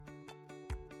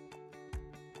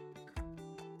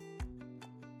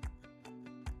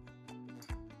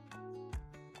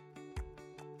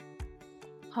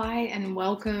Hi, and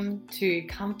welcome to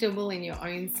Comfortable in Your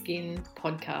Own Skin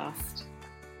podcast.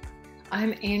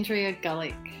 I'm Andrea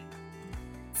Gullick,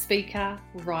 speaker,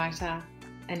 writer,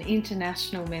 and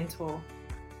international mentor.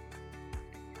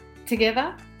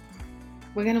 Together,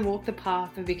 we're going to walk the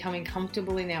path of becoming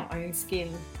comfortable in our own skin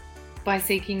by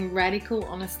seeking radical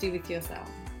honesty with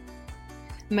yourself,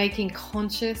 making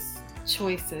conscious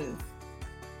choices,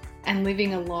 and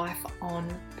living a life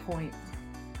on point.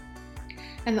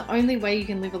 And the only way you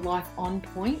can live a life on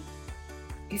point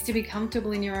is to be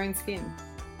comfortable in your own skin.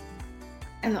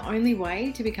 And the only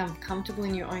way to become comfortable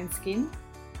in your own skin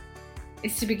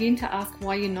is to begin to ask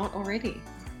why you're not already.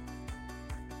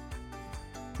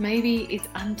 Maybe it's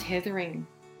untethering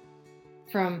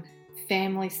from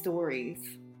family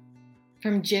stories,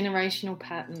 from generational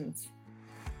patterns.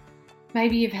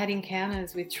 Maybe you've had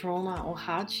encounters with trauma or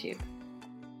hardship.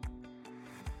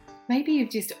 Maybe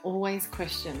you've just always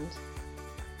questioned,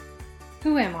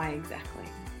 who am I exactly?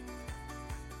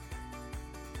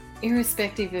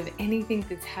 Irrespective of anything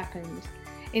that's happened,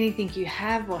 anything you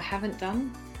have or haven't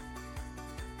done,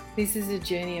 this is a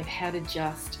journey of how to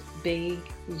just be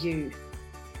you,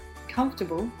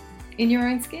 comfortable in your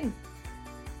own skin.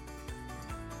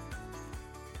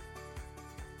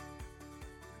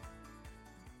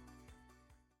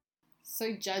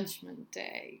 So, Judgment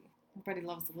Day. Everybody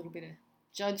loves a little bit of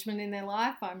judgment in their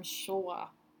life, I'm sure.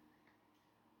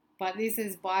 But this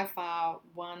is by far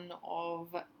one of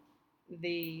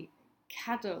the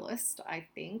catalysts, I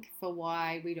think, for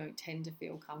why we don't tend to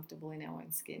feel comfortable in our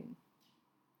own skin.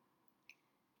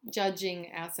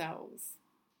 Judging ourselves,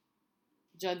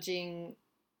 judging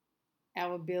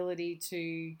our ability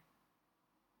to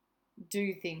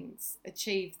do things,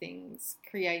 achieve things,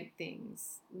 create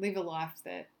things, live a life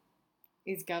that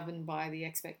is governed by the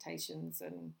expectations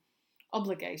and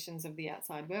obligations of the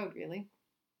outside world, really.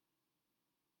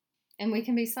 And we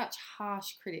can be such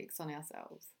harsh critics on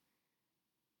ourselves.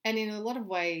 And in a lot of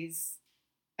ways,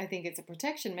 I think it's a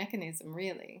protection mechanism,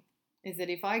 really, is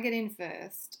that if I get in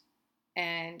first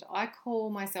and I call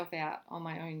myself out on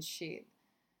my own shit,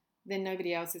 then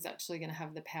nobody else is actually going to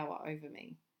have the power over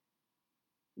me.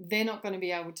 They're not going to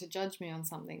be able to judge me on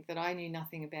something that I knew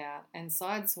nothing about and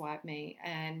sideswipe me,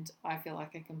 and I feel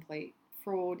like a complete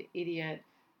fraud, idiot,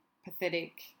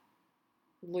 pathetic,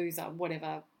 loser,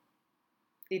 whatever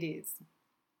it is.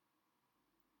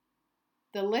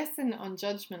 The lesson on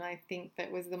judgment, I think,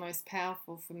 that was the most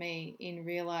powerful for me in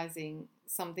realizing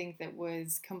something that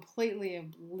was completely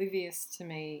oblivious to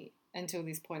me until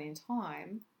this point in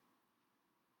time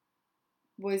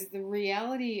was the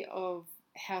reality of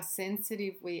how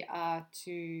sensitive we are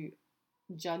to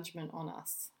judgment on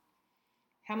us.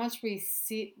 How much we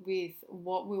sit with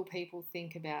what will people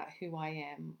think about who I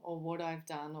am or what I've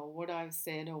done or what I've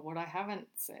said or what I haven't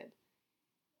said.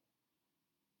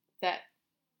 That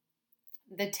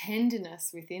the tenderness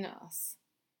within us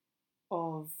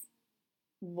of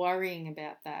worrying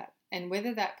about that, and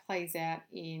whether that plays out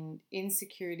in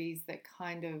insecurities that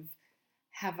kind of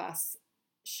have us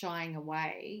shying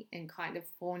away and kind of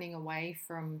fawning away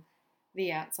from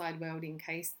the outside world in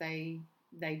case they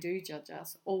do judge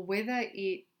us, or whether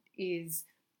it is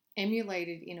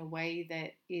emulated in a way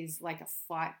that is like a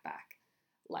fight back,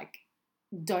 like,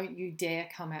 don't you dare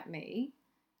come at me,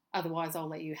 otherwise I'll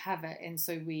let you have it. And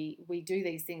so we do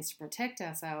these things to protect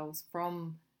ourselves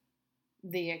from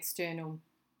the external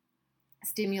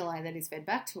stimuli that is fed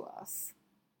back to us.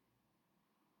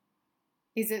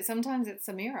 Is that sometimes it's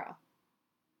a mirror.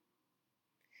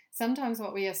 Sometimes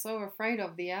what we are so afraid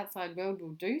of the outside world will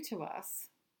do to us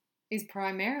is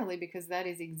primarily because that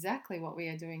is exactly what we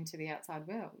are doing to the outside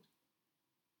world.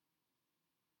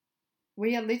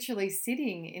 We are literally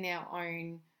sitting in our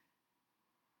own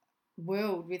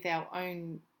world with our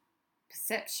own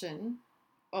perception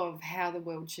of how the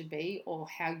world should be, or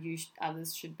how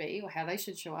others should be, or how they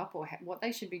should show up, or what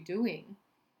they should be doing.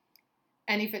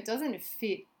 And if it doesn't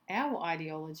fit our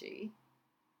ideology,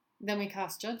 then we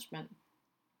cast judgment.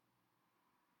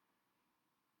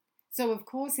 So, of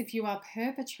course, if you are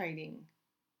perpetrating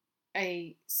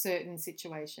a certain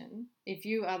situation, if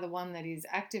you are the one that is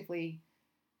actively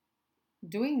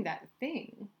doing that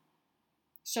thing,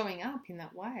 showing up in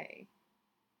that way,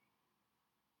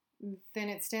 then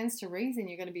it stands to reason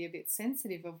you're going to be a bit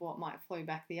sensitive of what might flow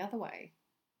back the other way.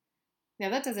 Now,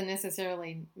 that doesn't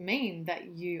necessarily mean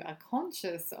that you are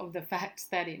conscious of the fact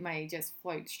that it may just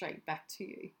float straight back to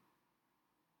you.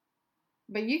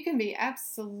 But you can be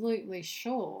absolutely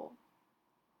sure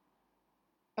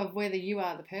of whether you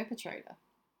are the perpetrator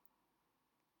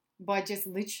by just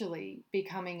literally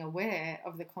becoming aware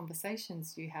of the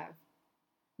conversations you have,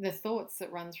 the thoughts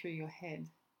that run through your head.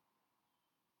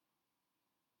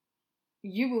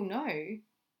 you will know,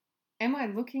 am I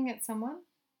looking at someone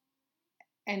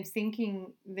and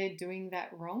thinking they're doing that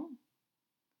wrong?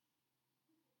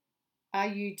 Are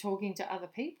you talking to other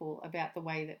people about the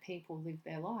way that people live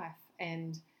their life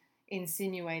and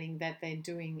insinuating that they're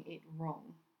doing it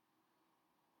wrong?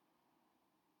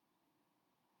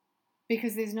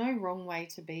 Because there's no wrong way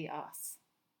to be us.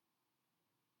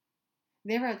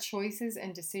 There are choices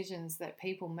and decisions that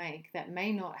people make that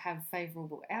may not have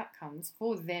favourable outcomes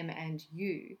for them and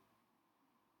you,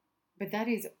 but that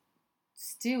is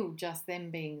still just them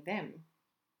being them.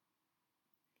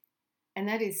 And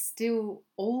that is still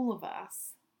all of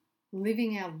us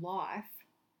living our life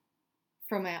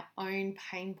from our own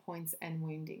pain points and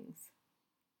woundings.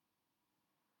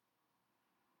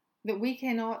 That we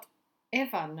cannot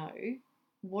ever know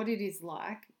what it is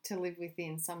like to live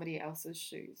within somebody else's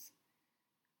shoes.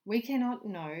 We cannot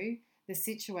know the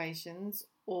situations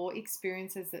or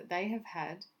experiences that they have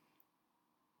had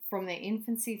from their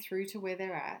infancy through to where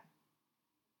they're at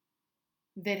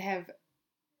that have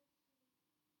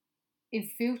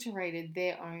infiltrated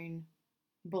their own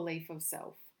belief of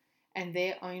self and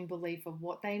their own belief of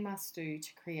what they must do to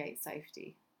create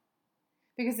safety.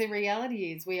 Because the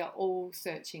reality is, we are all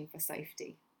searching for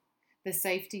safety. The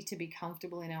safety to be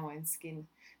comfortable in our own skin,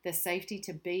 the safety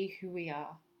to be who we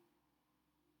are.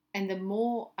 And the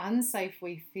more unsafe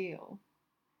we feel,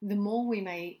 the more we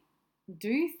may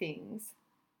do things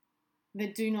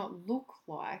that do not look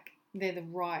like they're the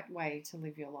right way to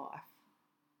live your life.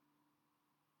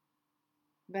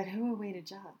 But who are we to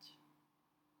judge?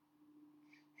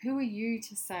 Who are you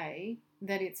to say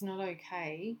that it's not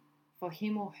okay for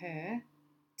him or her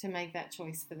to make that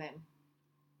choice for them?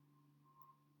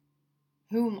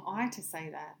 Who am I to say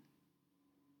that?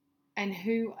 And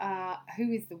who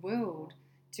is the world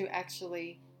to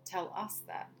actually tell us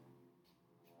that?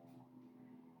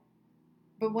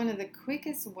 But one of the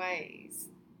quickest ways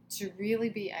to really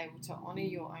be able to honour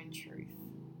your own truth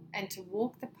and to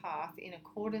walk the path in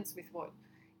accordance with what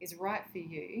is right for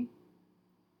you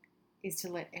is to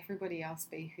let everybody else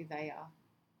be who they are.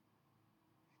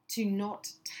 To not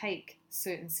take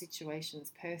certain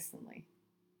situations personally.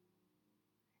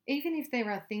 Even if there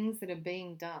are things that are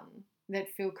being done that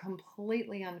feel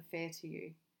completely unfair to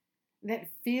you, that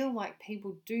feel like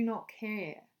people do not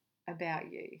care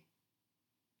about you,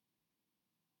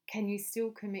 can you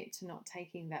still commit to not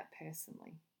taking that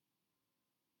personally?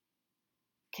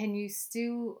 Can you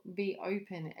still be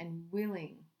open and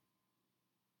willing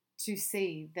to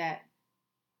see that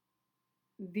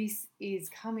this is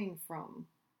coming from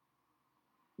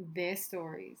their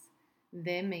stories,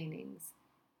 their meanings,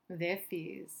 their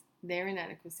fears, their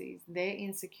inadequacies, their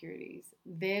insecurities,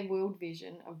 their world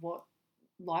vision of what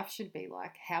life should be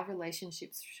like, how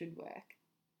relationships should work?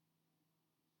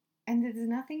 And there's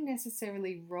nothing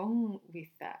necessarily wrong with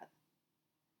that,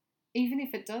 even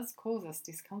if it does cause us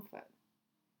discomfort,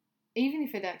 even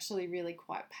if it actually really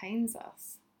quite pains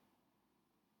us,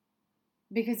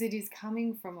 because it is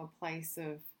coming from a place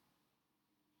of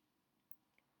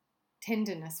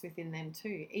tenderness within them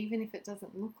too, even if it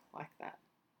doesn't look like that.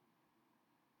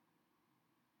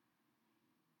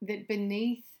 That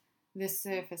beneath the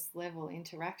surface level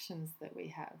interactions that we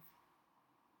have,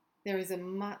 there is a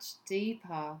much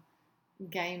deeper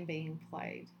game being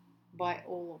played by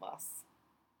all of us.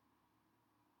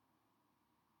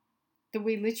 That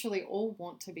we literally all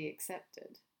want to be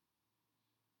accepted.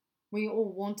 We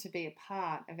all want to be a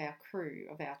part of our crew,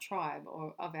 of our tribe,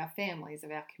 or of our families, of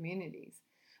our communities.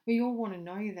 We all want to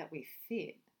know that we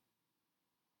fit.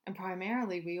 And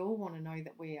primarily, we all want to know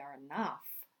that we are enough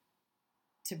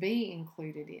to be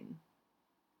included in.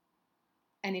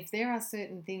 And if there are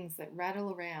certain things that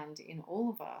rattle around in all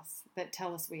of us that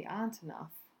tell us we aren't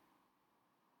enough,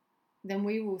 then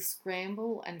we will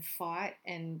scramble and fight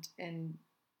and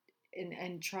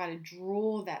try to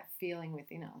draw that feeling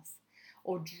within us,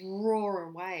 or draw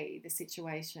away the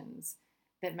situations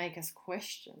that make us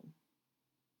question,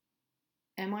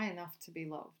 am I enough to be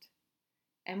loved?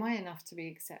 Am I enough to be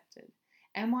accepted?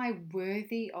 Am I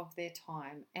worthy of their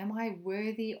time? Am I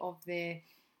worthy of their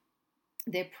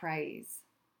praise?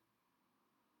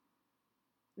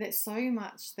 There's so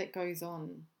much that goes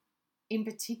on, in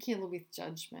particular with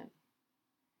judgment,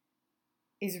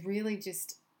 is really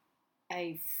just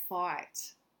a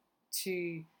fight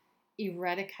to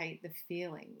eradicate the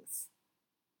feelings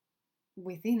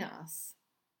within us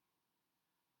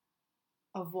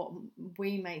of what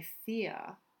we may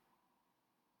fear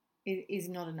is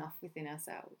not enough within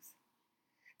ourselves.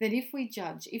 That if we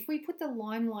judge, if we put the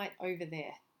limelight over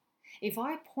there, if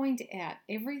I point out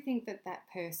everything that that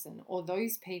person or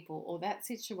those people or that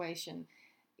situation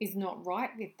is not right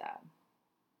with that,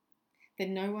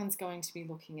 then no one's going to be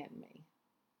looking at me.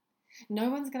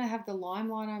 No one's going to have the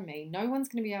limelight on me. No one's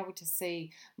going to be able to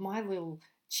see my little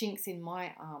chinks in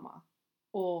my armor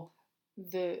or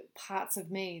the parts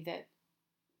of me that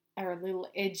are a little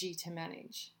edgy to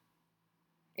manage.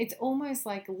 It's almost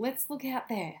like, let's look out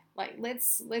there. Like,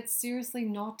 let's seriously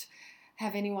not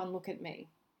have anyone look at me.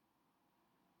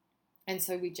 And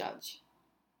so we judge.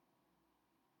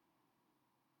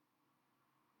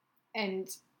 And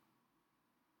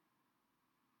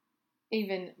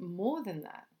even more than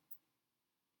that,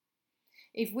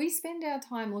 if we spend our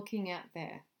time looking out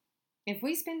there, if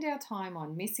we spend our time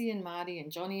on Missy and Marty and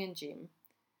Johnny and Jim,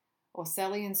 or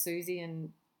Sally and Susie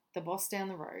and the boss down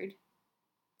the road,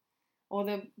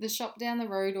 or the shop down the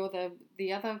road, or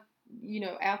the other,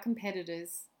 our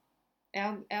competitors,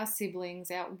 our siblings,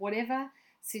 our whatever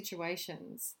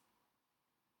situations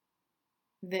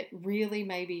that really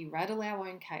maybe rattle our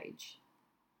own cage,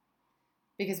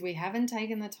 because we haven't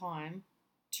taken the time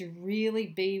to really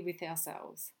be with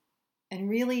ourselves and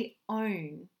really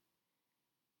own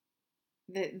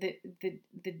the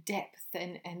depth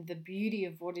and the beauty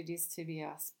of what it is to be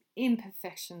us,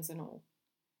 imperfections and all.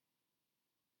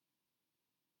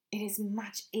 It is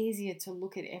much easier to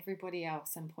look at everybody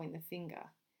else and point the finger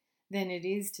than it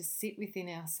is to sit within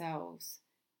ourselves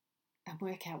and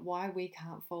work out why we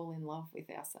can't fall in love with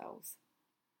ourselves.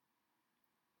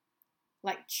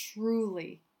 Like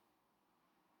truly,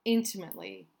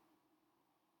 intimately,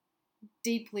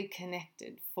 deeply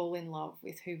connected, fall in love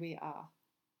with who we are,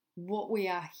 what we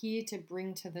are here to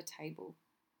bring to the table,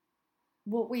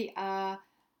 what we are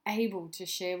able to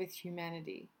share with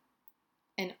humanity,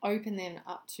 and open them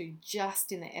up to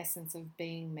just in the essence of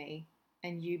being me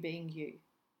and you being you.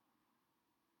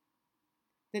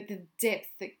 That the depth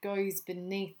that goes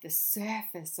beneath the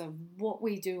surface of what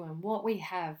we do and what we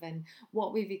have and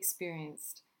what we've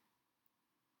experienced,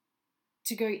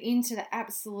 to go into the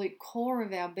absolute core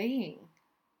of our being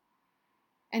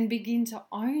and begin to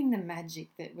own the magic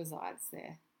that resides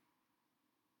there.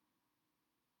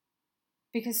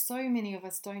 Because so many of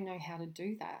us don't know how to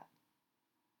do that.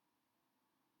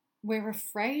 We're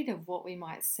afraid of what we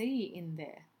might see in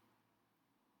there.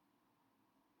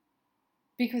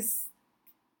 Because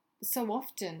so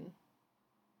often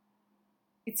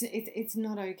it's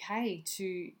not okay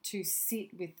to sit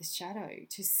with the shadow,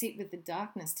 to sit with the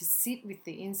darkness, to sit with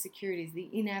the insecurities, the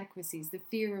inadequacies, the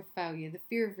fear of failure, the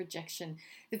fear of rejection,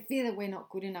 the fear that we're not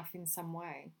good enough in some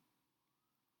way.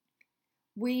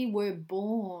 We were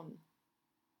born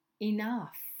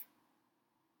enough.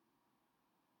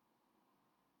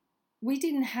 We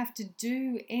didn't have to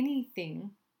do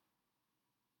anything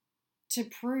to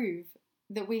prove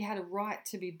that we had a right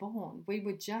to be born. We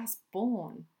were just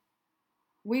born.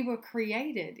 We were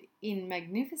created in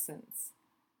magnificence.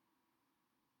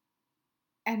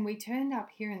 And we turned up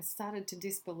here and started to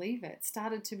disbelieve it,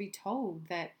 started to be told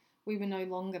that we were no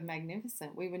longer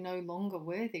magnificent, we were no longer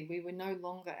worthy, we were no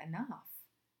longer enough.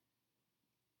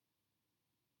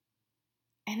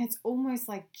 And it's almost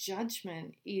like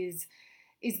judgment is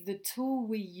the tool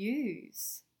we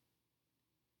use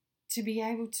to be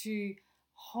able to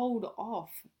hold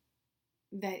off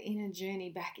that inner journey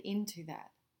back into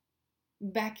that,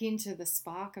 back into the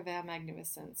spark of our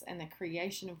magnificence and the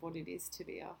creation of what it is to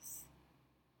be us.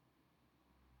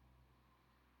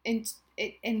 And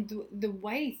the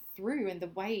way through and the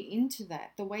way into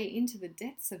that, the way into the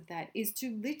depths of that, is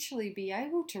to literally be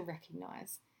able to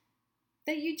recognize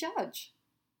that you judge.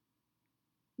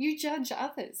 You judge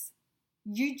others.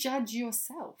 You judge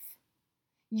yourself.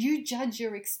 You judge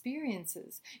your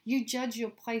experiences. You judge your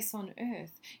place on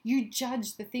earth. You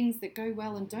judge the things that go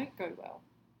well and don't go well.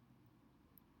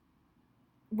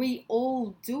 We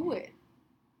all do it,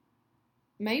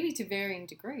 maybe to varying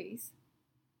degrees,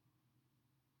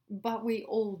 but we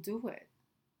all do it.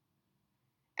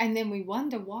 And then we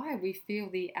wonder why we feel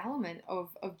the element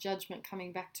of judgment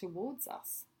coming back towards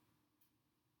us.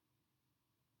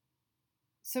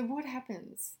 So what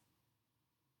happens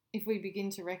if we begin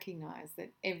to recognize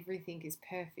that everything is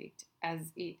perfect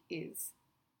as it is?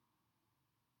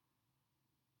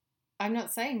 I'm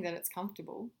not saying that it's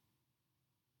comfortable.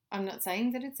 I'm not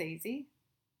saying that it's easy.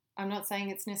 I'm not saying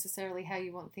it's necessarily how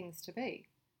you want things to be.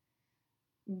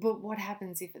 But what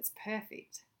happens if it's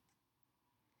perfect?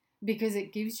 Because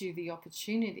it gives you the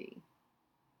opportunity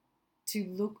to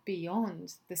look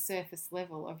beyond the surface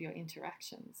level of your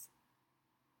interactions,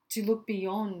 to look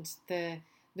beyond the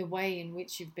way in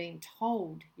which you've been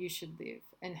told you should live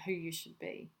and who you should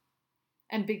be,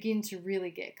 and begin to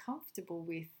really get comfortable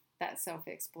with that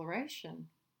self-exploration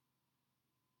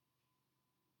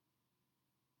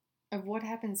of what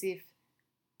happens if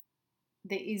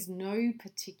there is no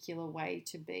particular way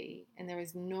to be, and there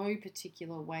is no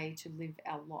particular way to live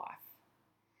our life.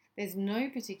 There's no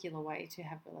particular way to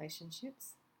have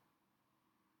relationships.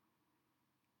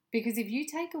 Because if you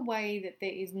take away that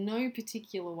there is no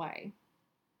particular way,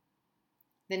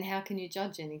 then how can you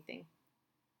judge anything?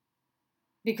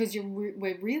 Because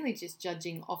we're really just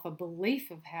judging off a belief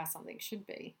of how something should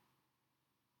be.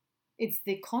 It's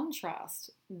the contrast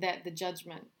that the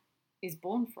judgment is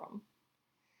born from.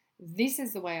 This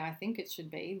is the way I think it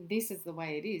should be. This is the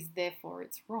way it is. Therefore,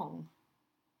 it's wrong.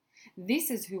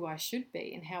 This is who I should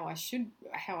be and how I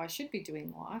should be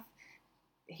doing life.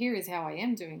 Here is how I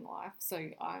am doing life, so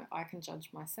I can judge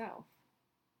myself.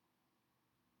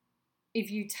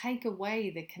 If you take away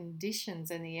the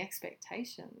conditions and the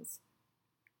expectations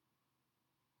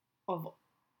of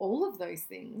all of those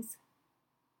things,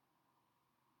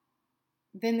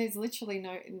 then there's literally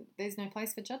no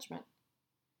place for judgment.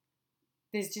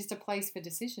 There's just a place for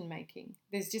decision making.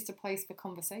 There's just a place for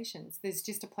conversations. There's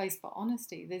just a place for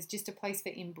honesty. There's just a place for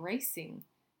embracing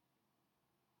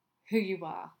who you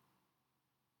are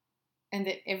and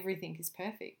that everything is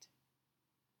perfect.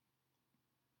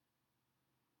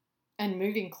 And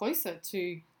moving closer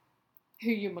to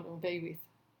who you want to be with,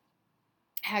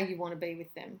 how you want to be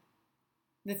with them,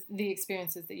 the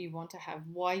experiences that you want to have,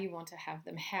 why you want to have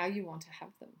them, how you want to have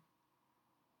them.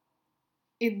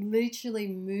 It literally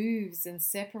moves and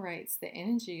separates the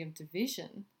energy of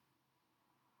division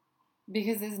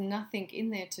because there's nothing in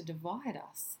there to divide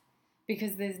us,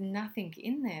 because there's nothing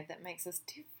in there that makes us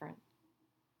different.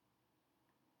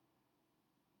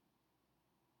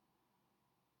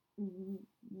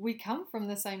 We come from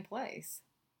the same place.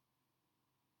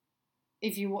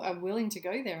 If you are willing to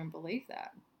go there and believe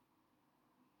that.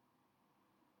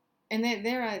 And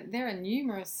there are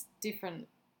numerous different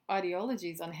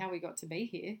ideologies on how we got to be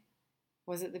here.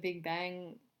 Was it the Big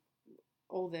Bang?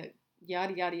 All the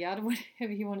yada yada yada,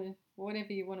 whatever you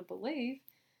want to believe.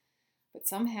 But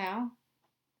somehow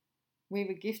we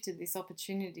were gifted this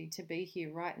opportunity to be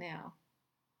here right now,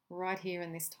 right here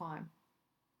in this time.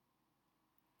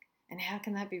 And how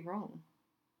can that be wrong?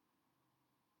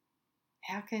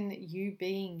 How can you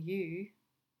being you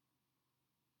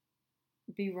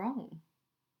be wrong?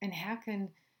 And how can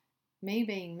me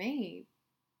being me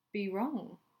be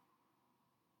wrong?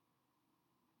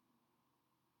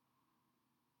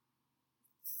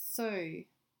 So,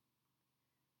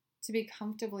 to be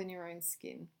comfortable in your own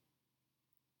skin,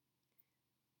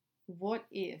 what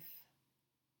if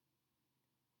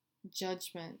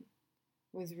judgment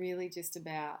was really just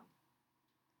about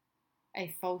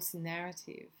a false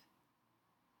narrative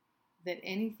that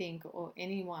anything or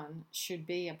anyone should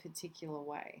be a particular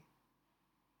way?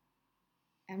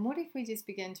 And what if we just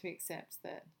began to accept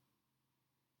that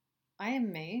I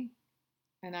am me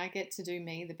and I get to do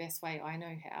me the best way I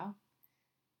know how,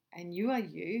 and you are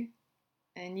you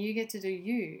and you get to do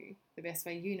you the best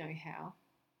way you know how,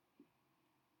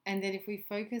 and that if we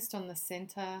focused on the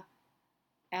center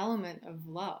element of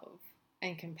love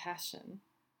and compassion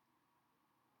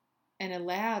and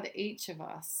allowed each of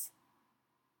us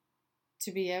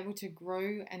to be able to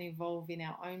grow and evolve in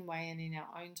our own way and in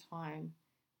our own time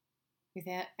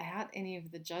without any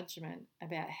of the judgment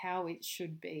about how it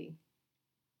should be,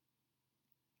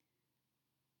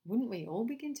 wouldn't we all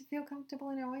begin to feel comfortable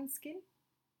in our own skin?